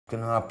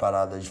Porque não é uma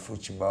parada de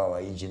futebol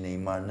aí, de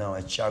Neymar, não.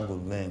 É Thiago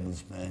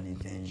Lemos, mano,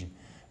 entende?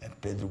 É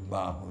Pedro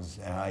Barros,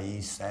 é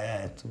Rayssa,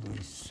 é tudo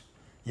isso.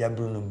 E é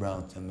Bruno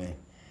Brown também.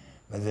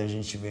 Mas a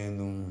gente veio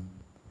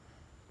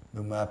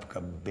numa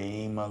época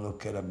bem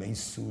maloqueira, bem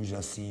suja,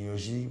 assim.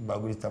 Hoje o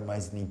bagulho tá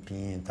mais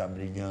limpinho, tá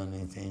brilhando,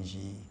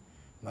 entende?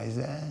 Mas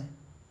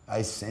a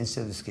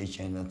essência do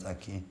skate ainda tá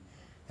aqui.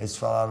 Eles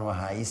falaram, a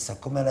Rayssa,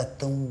 como ela é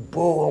tão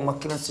boa, uma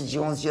criança de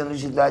 11 anos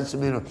de idade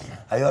subindo.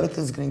 Aí olha o que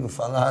os gringos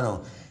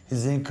falaram.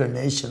 Is the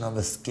incarnation of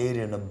a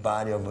skater in the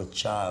body of a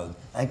child.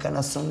 A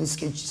encarnação do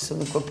skatista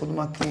no corpo de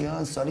uma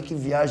criança. Olha que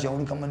viagem, a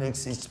única maneira que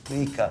você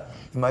explica.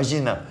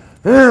 Imagina,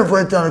 vou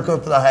entrar no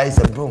corpo da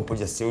Rayssa, brum,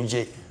 podia ser o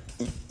J.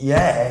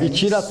 E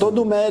tira isso.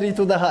 Todo o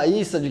mérito da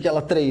Rayssa, de que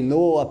ela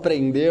treinou,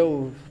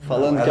 aprendeu,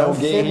 falando não, que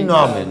alguém... Ela é um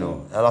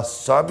fenômeno. Ela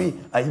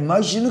sobe... Aí,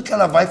 imagina o que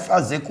ela vai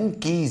fazer com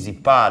 15,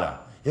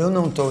 para. Eu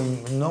não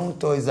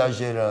tô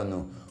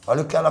exagerando.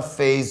 Olha o que ela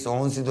fez,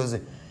 11,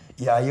 12...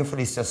 E aí eu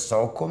falei, isso é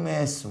só o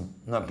começo.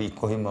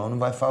 Corrimão não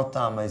vai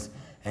faltar, mas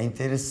é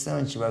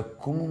interessante, vai,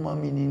 como uma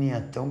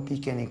menininha tão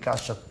pequena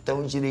encaixa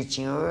tão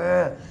direitinho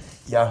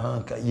e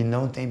arranca, e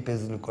não tem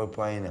peso no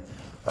corpo ainda.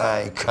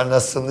 A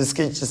encarnação do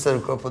skatista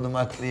no corpo de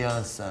uma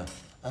criança.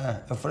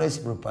 Eu falei isso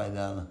pro pai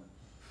dela.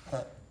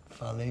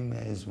 Falei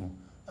mesmo.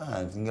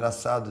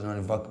 Engraçado, não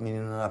levou a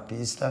menina na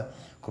pista,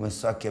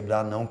 começou a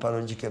quebrar, não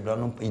parou de quebrar,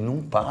 e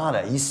não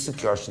para. Isso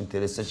que eu acho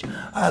interessante.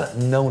 Ela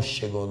não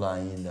chegou lá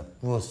ainda.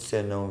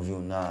 Você não viu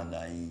nada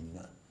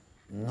ainda.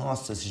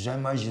 Nossa, você já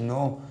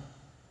imaginou?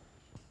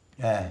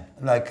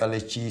 Like a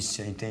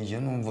Letícia, entende?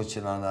 Eu não vou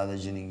tirar nada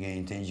de ninguém,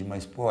 entende?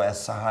 Mas, pô,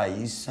 essa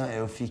Rayssa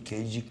eu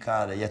fiquei de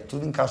cara. E é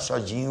tudo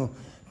encaixadinho,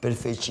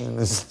 perfeitinho no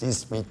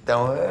ritmo.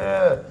 Então,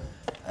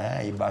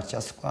 e bate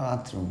as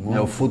 4. É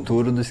o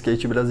futuro do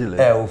skate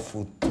brasileiro. É o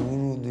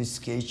futuro do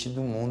skate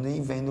do mundo e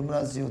vem do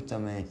Brasil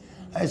também.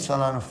 Aí eles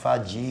falaram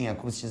fadinha,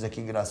 como se diz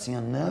aqui, gracinha.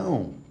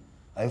 Não.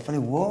 Aí eu falei,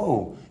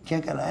 uou, quem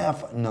é que ela é?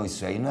 Não,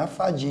 isso aí não é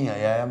fadinha,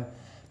 é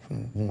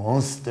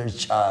Monster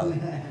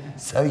Child.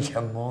 Sabe o que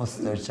é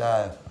Monster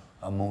Child?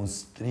 A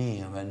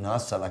monstrinha, mas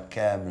nossa, ela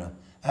quebra.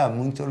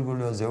 Muito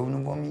orgulhoso, eu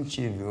não vou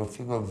mentir, viu?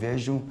 Eu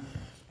vejo,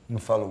 eu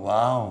falo,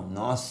 uau,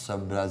 nossa, o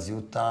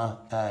Brasil tá...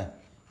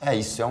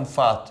 isso é um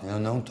fato. Eu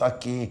não tô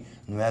aqui,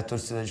 não é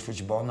torcida de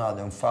futebol,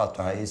 nada, é um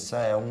fato. A Rayssa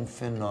é um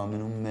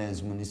fenômeno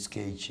mesmo no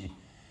skate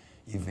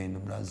e vem do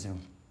Brasil.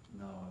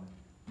 Da hora.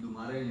 Do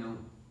Maranhão.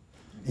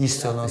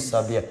 Isso eu não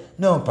sabia.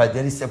 Não, o pai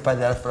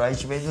dela falou, a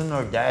gente vem do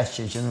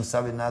Nordeste, a gente não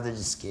sabe nada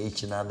de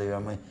skate, nada. Eu,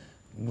 mãe,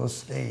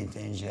 gostei,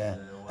 entende?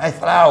 Aí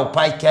fala, o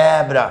pai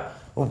quebra.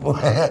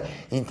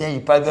 Entende?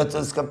 O pai ganhou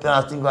todos os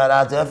campeonatos em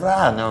Guarata. Aí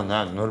fala, não,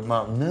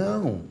 normal.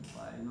 Não.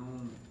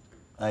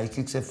 Aí o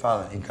que você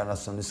fala?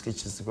 Encarnação do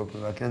skatista corpo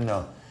do aquele?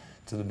 Não,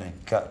 tudo bem.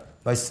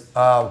 Mas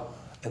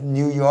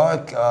New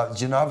York,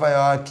 de Nova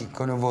York,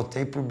 quando eu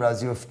voltei pro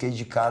Brasil, eu fiquei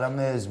de cara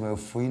mesmo. Eu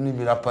fui no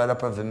Ibirapuera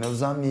para ver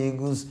meus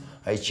amigos,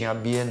 aí tinha a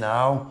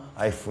Bienal,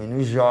 aí fui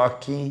no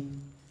Jockey,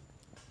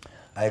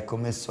 aí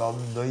começou a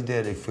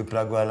doideira, e fui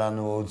pra Guará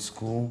no Old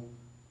School.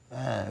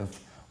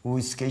 O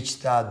skate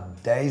tá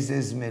 10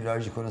 vezes melhor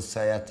de quando eu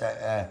saí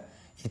até...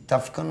 E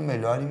tá ficando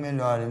melhor e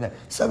melhor, né?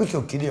 Sabe o que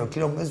eu queria? Eu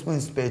queria o mesmo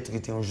respeito que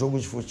tem um jogo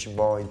de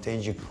futebol,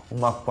 entende?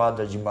 Uma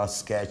quadra de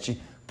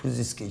basquete pros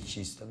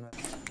skatistas, né?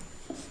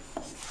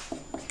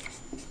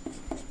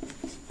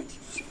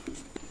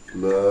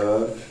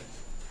 Love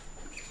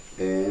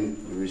and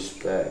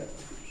respect.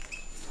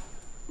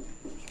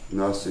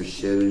 Nosso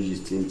cheiro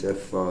distinto é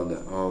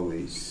foda,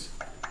 always.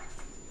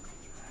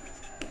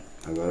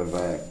 Agora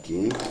vai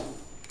aqui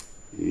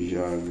e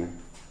joga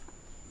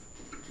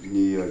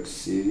New York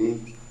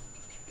City,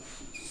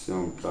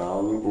 São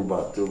Paulo,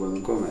 Ubatuba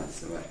não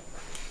começa, vai.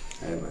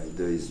 Aí vai,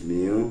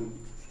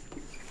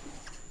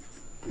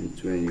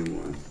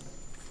 2021.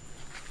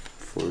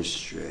 For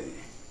straight.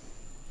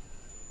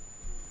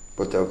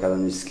 Botar o cara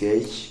no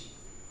skate.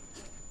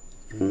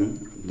 1,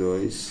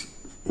 2,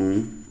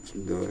 1,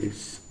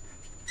 2.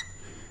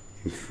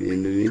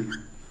 Infinity.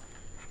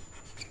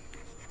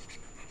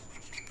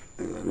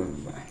 Agora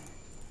vai.